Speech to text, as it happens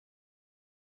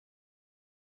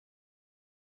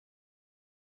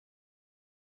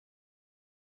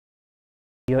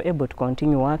You're able to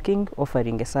continue working,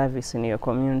 offering a service in your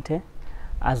community,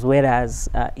 as well as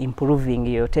improving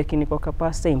your technical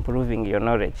capacity, improving your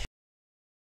knowledge.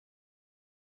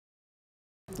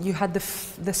 You had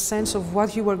the sense of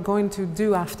what you were going to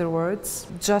do afterwards.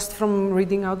 Just from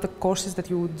reading out the courses that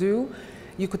you would do,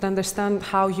 you could understand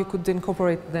how you could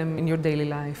incorporate them in your daily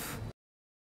life.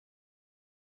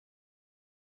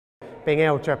 Being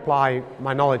able to apply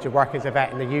my knowledge of working as a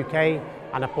vet in the UK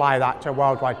and apply that to a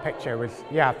worldwide picture was,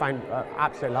 yeah, I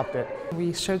absolutely loved it.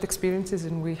 We shared experiences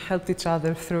and we helped each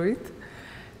other through it.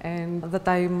 And that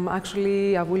I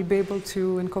will be able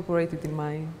to incorporate it in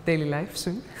my daily life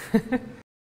soon.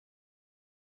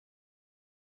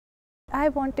 I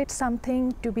wanted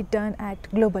something to be done at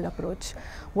global approach.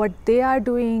 What they are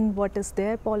doing, what is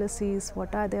their policies,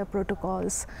 what are their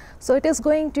protocols. So it is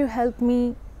going to help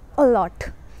me a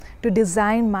lot to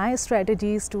design my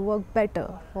strategies to work better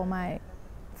for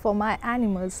my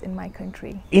animals in my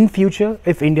country. In future,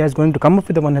 if India is going to come up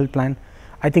with a One Health plan,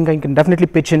 I think I can definitely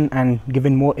pitch in and give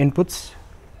in more inputs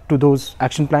to those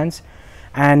action plans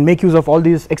and make use of all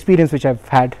these experience which I've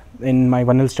had in my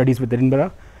One Health studies with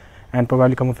Edinburgh, and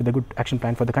probably come up with a good action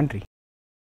plan for the country.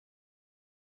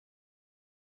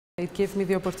 It gave me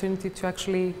the opportunity to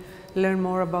actually learn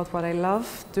more about what I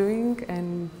love doing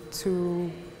and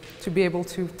to be able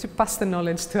to pass the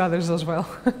knowledge to others as well.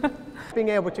 Being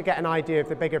able to get an idea of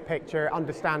the bigger picture,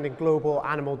 understanding global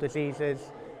animal diseases,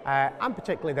 and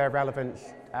particularly their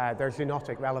relevance, their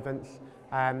zoonotic relevance,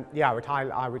 yeah,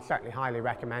 I would certainly highly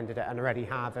recommend it and already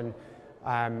have, and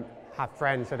have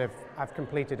friends that have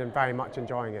completed and very much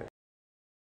enjoying it.